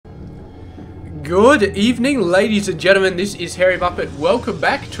Good evening, ladies and gentlemen. This is Harry Muppet. Welcome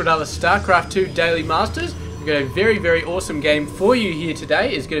back to another Starcraft 2 Daily Masters. We've got a very awesome game for you here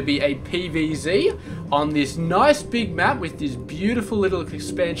today. It's going to be a PvZ on this nice big map with this beautiful little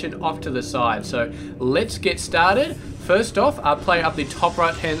expansion off to the side. So let's get started. First off, our player up the top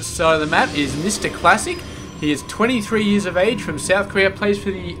right hand side of the map is Mr. Classic. He is 23 years of age, from South Korea, plays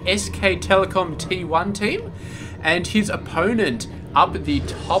for the SK Telecom T1 team. And his opponent up the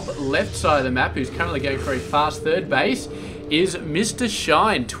top left side of the map, who's currently going for a fast third base, is Mr.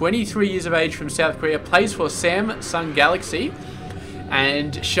 Shine, 23 years of age, from South Korea, plays for Samsung Galaxy.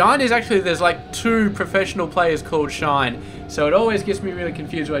 And Shine is actually, there's like two professional players called Shine, so it always gets me really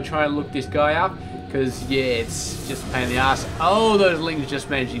confused when I try and look this guy up, because yeah, it's just a pain in the ass. Oh, those lings just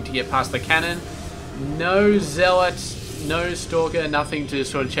managing to get past the cannon. No Zealot, no Stalker, nothing to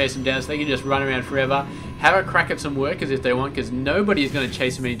sort of chase them down, so they can just run around forever. Have a crack at some workers if they want, because nobody is going to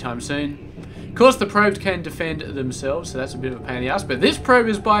chase them anytime soon. Of course, the probes can defend themselves, so that's a bit of a pain in the ass. But this probe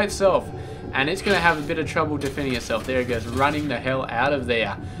is by itself, and it's going to have a bit of trouble defending itself. There it goes, running the hell out of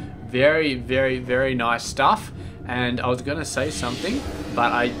there. Very nice stuff. And I was going to say something,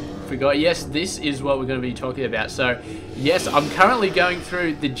 but I forgot. Yes, this is what we're going to be talking about. So, yes, I'm currently going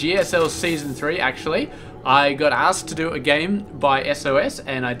through the GSL Season 3, actually. I got asked to do a game by SOS,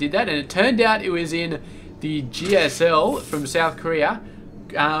 and I did that, and it turned out it was in the GSL from South Korea,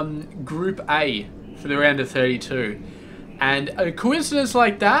 Group A for the round of 32. And a coincidence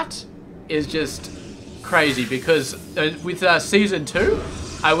like that is just crazy, because with Season 2,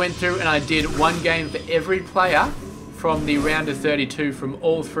 I went through and I did one game for every player from the round of 32 from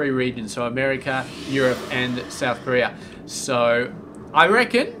all three regions, so America, Europe, and South Korea. So I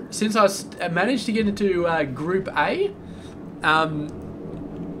reckon, since I managed to get into Group A,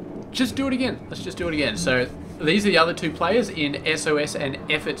 just do it again. Let's just do it again. So these are the other two players in SOS and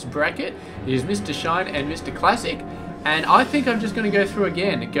Efforts bracket. It is Mr. Shine and Mr. Classic. And I think I'm just going to go through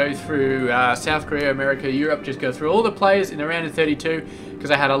again. Go through South Korea, America, Europe. Just go through all the players in the round of 32.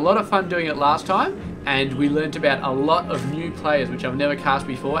 Because I had a lot of fun doing it last time. And we learnt about a lot of new players, which I've never cast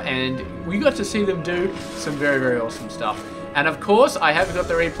before. And we got to see them do some very awesome stuff. And of course, I have got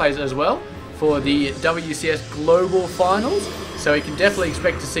the replays as well for the WCS Global Finals. So you can definitely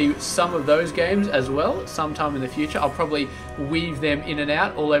expect to see some of those games as well sometime in the future. I'll probably weave them in and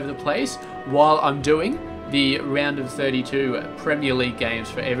out all over the place while I'm doing the round of 32 Premier League games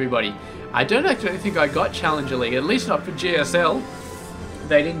for everybody. I don't actually think I got Challenger League, at least not for GSL.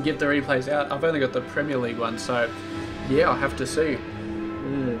 They didn't give the replays out. I've only got the Premier League one, so yeah, I'll have to see.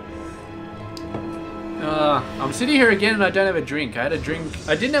 I'm sitting here again and I don't have a drink. I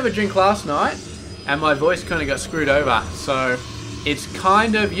didn't have a drink last night, and my voice kind of got screwed over. So it's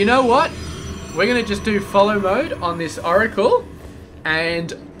kind of, you know what? We're going to just do follow mode on this Oracle,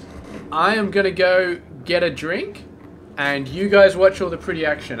 and I am going to go get a drink, and you guys watch all the pretty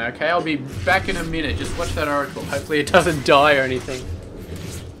action, okay? I'll be back in a minute. Just watch that Oracle. Hopefully it doesn't die or anything.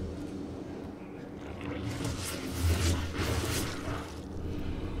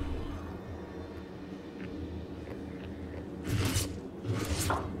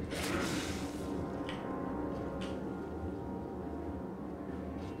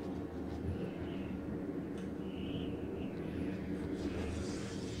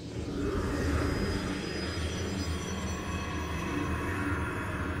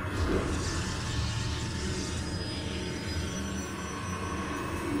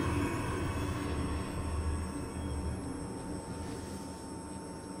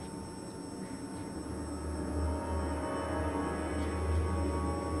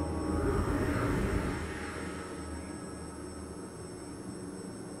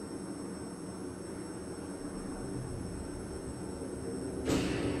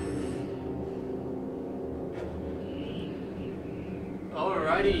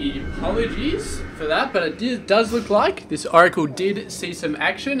 Alrighty, apologies for that, but it does look like this Oracle did see some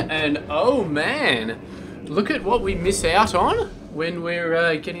action, and oh man, look at what we miss out on when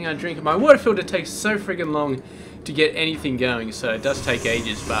we're getting our drink. My water filter takes so friggin' long to get anything going, so it does take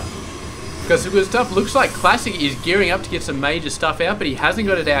ages, but because the good stuff looks like Classic is gearing up to get some major stuff out, but he hasn't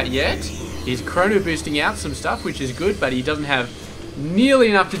got it out yet. He's chrono boosting out some stuff, which is good, but he doesn't have nearly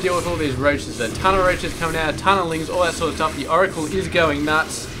enough to deal with all these roaches. A ton of roaches coming out, a ton of lings, all that sort of stuff. The Oracle is going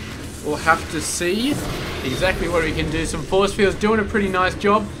nuts. We'll have to see exactly what we can do. Some force fields doing a pretty nice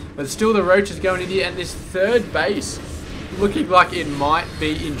job, but still the roaches going in here, and this third base looking like it might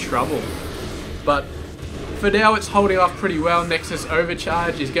be in trouble. But for now, it's holding off pretty well. Nexus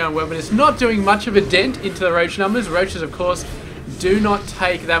Overcharge is going well, but it's not doing much of a dent into the roach numbers. Roaches, of course, do not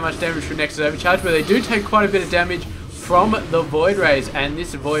take that much damage from Nexus Overcharge, but they do take quite a bit of damage from the Void Rays, and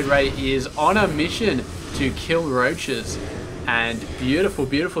this Void Ray is on a mission to kill roaches. And beautiful,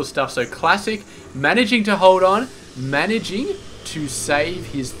 beautiful stuff. So Classic managing to hold on, managing to save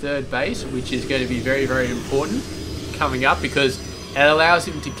his third base, which is going to be very, very important coming up, because it allows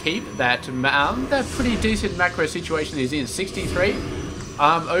him to keep that that pretty decent macro situation he's in. 63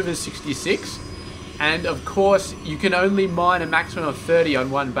 over 66, and of course you can only mine a maximum of 30 on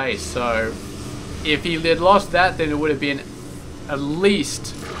one base. So if he had lost that, then it would have been at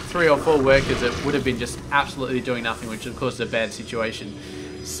least 3 or 4 workers that would have been just absolutely doing nothing, which of course is a bad situation.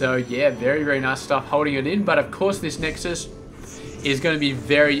 So yeah, very, very nice stuff holding it in. But of course this Nexus is going to be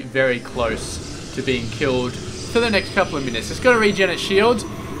very, very close to being killed for the next couple of minutes. It's going to regen its shields,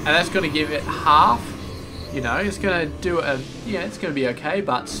 and that's going to give it half. You know, it's going to do a, yeah, it's going to be okay,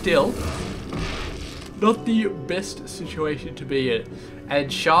 but still not the best situation to be in.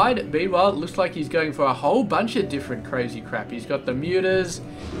 And Shide, meanwhile, it looks like he's going for a whole bunch of different crazy crap. He's got the Mutas,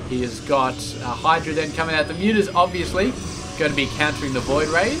 he has got Hydra then coming out. The Mutas obviously going to be countering the Void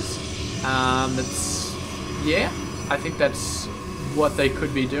Rays. That's, yeah, I think that's what they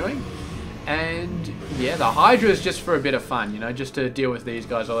could be doing. And yeah, the Hydra is just for a bit of fun, you know, just to deal with these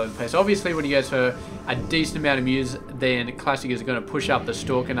guys all over the place. Obviously, when he goes for a decent amount of Muse, then Classic is going to push up the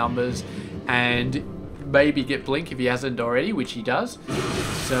Stalker numbers and maybe get Blink if he hasn't already, which he does.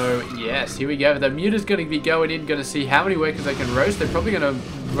 So yes, here we go. The Muta's going to be going in, going to see how many workers they can roast. They're probably going to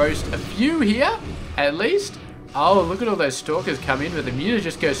roast a few here, at least. Oh, look at all those Stalkers come in, but the Mutas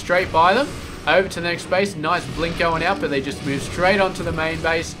just go straight by them. Over to the next base. Nice Blink going out, but they just move straight onto the main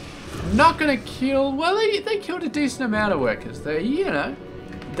base. Not going to kill... Well, they killed a decent amount of workers. They, you know,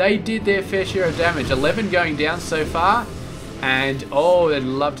 they did their fair share of damage. 11 going down so far. And, oh, they'd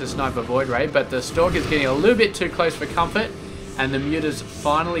love to snipe a Void Ray, but the Stalker's getting a little bit too close for comfort. And the Muta's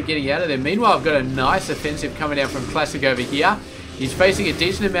finally getting out of there. Meanwhile, I've got a nice offensive coming down from Classic over here. He's facing a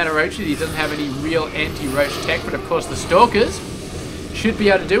decent amount of roaches. He doesn't have any real anti-roach tech, but of course the Stalkers should be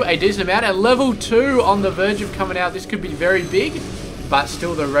able to do a decent amount. At level 2 on the verge of coming out, this could be very big. But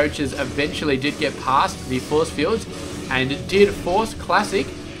still the roaches eventually did get past the force fields and did force Classic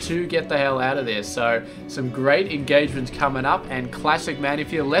to get the hell out of there. So some great engagements coming up, and Classic, man,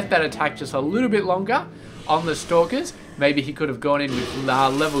 if he left that attack just a little bit longer on the Stalkers, maybe he could have gone in with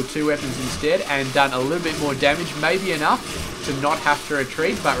level 2 weapons instead and done a little bit more damage, maybe enough to not have to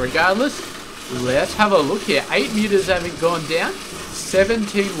retreat. But regardless, let's have a look here. 8 Mutas haven't gone down,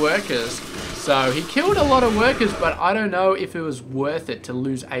 17 workers. So he killed a lot of workers, but I don't know if it was worth it to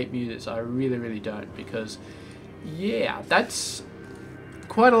lose 8 Mutas. I really, really don't, because yeah, that's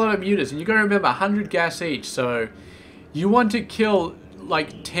quite a lot of Mutas, and you got to remember 100 gas each. So you want to kill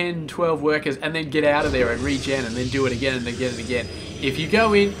like 10, 12 workers and then get out of there and regen and then do it again and again and again. If you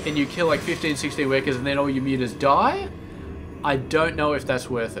go in and you kill like 15, 16 workers and then all your Mutas die, I don't know if that's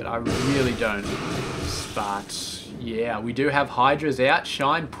worth it. I really don't. But yeah, we do have Hydras out.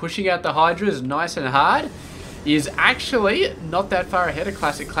 Shine pushing out the Hydras nice and hard. Is actually not that far ahead of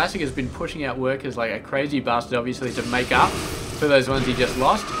Classic. Classic has been pushing out workers like a crazy bastard, obviously, to make up for those ones he just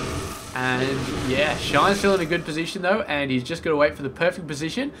lost. And yeah, Shine's still in a good position though, and he's just got to wait for the perfect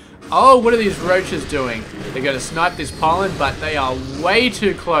position. Oh, what are these roaches doing? They're going to snipe this pollen, but they are way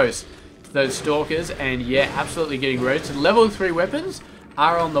too close to those Stalkers, and yeah, absolutely getting roasted. Level 3 weapons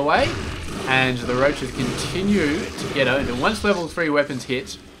are on the way, and the roaches continue to get owned. And once level 3 weapons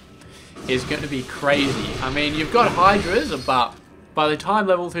hit, it's going to be crazy. I mean, you've got Hydras, but by the time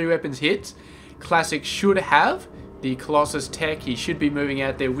level 3 weapons hits, Classic should have the Colossus tech. He should be moving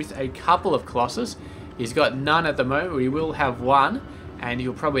out there with a couple of Colossus. He's got none at the moment, but he will have one, and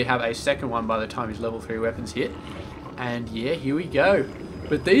he'll probably have a second one by the time his level 3 weapons hit. And yeah, here we go.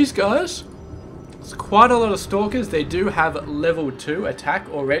 But these guys, it's quite a lot of Stalkers. They do have level 2 attack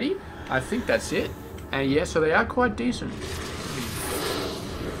already. I think that's it. And yeah, so they are quite decent.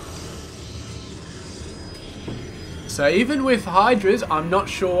 So even with Hydras, I'm not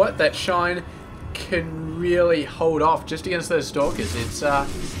sure that Shine can really hold off just against those Stalkers. It's a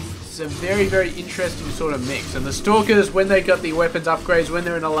very, very interesting sort of mix. And the Stalkers, when they got the weapons upgrades, when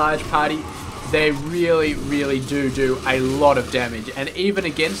they're in a large party, they really, really do a lot of damage. And even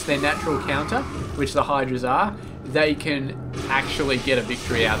against their natural counter, which the Hydras are, they can actually get a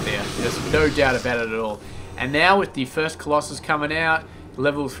victory out there. There's no doubt about it at all. And now with the first Colossus coming out,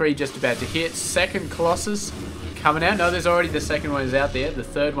 level 3 just about to hit, second Colossus coming out. No, there's already the second one is out there, the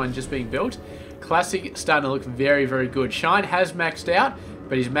third one just being built. Classic starting to look very, very good. Shine has maxed out,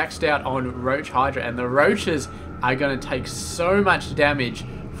 but he's maxed out on Roach Hydra, and the Roaches are going to take so much damage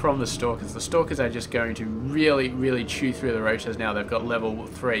from the Stalkers. The Stalkers are just going to really, really chew through the Roaches now they've got level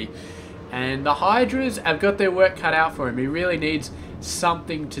 3. And the Hydras have got their work cut out for him. He really needs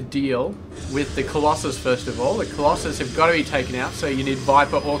something to deal with the Colossus first of all. The Colossus have got to be taken out, so you need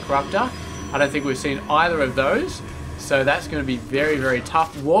Viper or Corruptor. I don't think we've seen either of those, so that's going to be very, very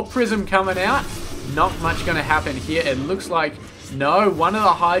tough. Warp Prism coming out. Not much going to happen here. It looks like, no, one of the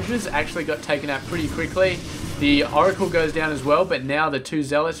Hydras actually got taken out pretty quickly. The Oracle goes down as well, but now the two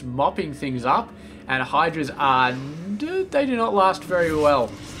Zealots mopping things up. And Hydras are, they do not last very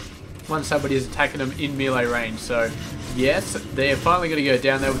well once somebody is attacking them in melee range. So yes, they're finally going to go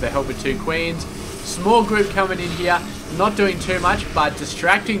down there with the help of two Queens. Small group coming in here, not doing too much, but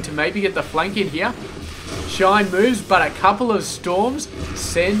distracting to maybe get the flank in here. Shine moves, but a couple of storms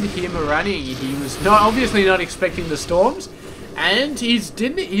send him running. He was obviously not expecting the storms, and he's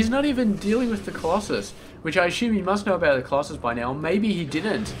not even dealing with the Colossus, which I assume he must know about the Colossus by now. Maybe he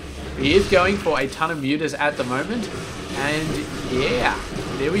didn't. He is going for a ton of mutas at the moment, and yeah,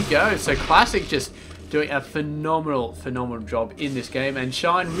 there we go. So Classic just doing a phenomenal job in this game, and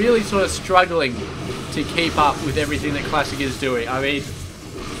Shine really sort of struggling to keep up with everything that Classic is doing. I mean,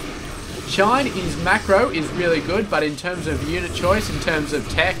 Shine's macro is really good, but in terms of unit choice, in terms of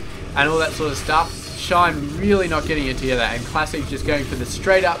tech, and all that sort of stuff, Shine really not getting it together, and Classic just going for the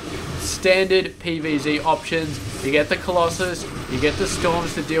straight up standard PvZ options. You get the Colossus, you get the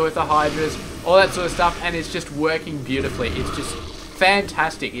Storms to deal with the Hydras, all that sort of stuff, and it's just working beautifully. It's just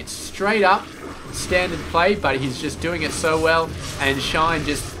fantastic. It's straight up standard play, but he's just doing it so well, and Shine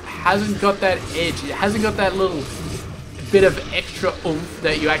just hasn't got that edge. It hasn't got that little bit of extra oomph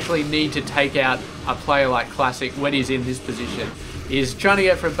that you actually need to take out a player like Classic when he's in this position. He's trying to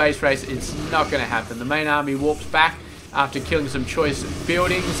go for a base race. It's not going to happen. The main army warps back after killing some choice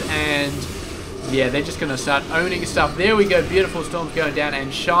buildings, and yeah, they're just going to start owning stuff. There we go. Beautiful storms going down,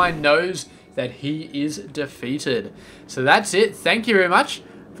 and Shine knows that he is defeated. So that's it. Thank you very much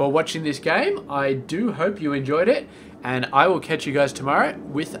for watching this game. I do hope you enjoyed it, and I will catch you guys tomorrow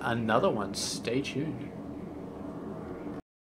with another one. Stay tuned.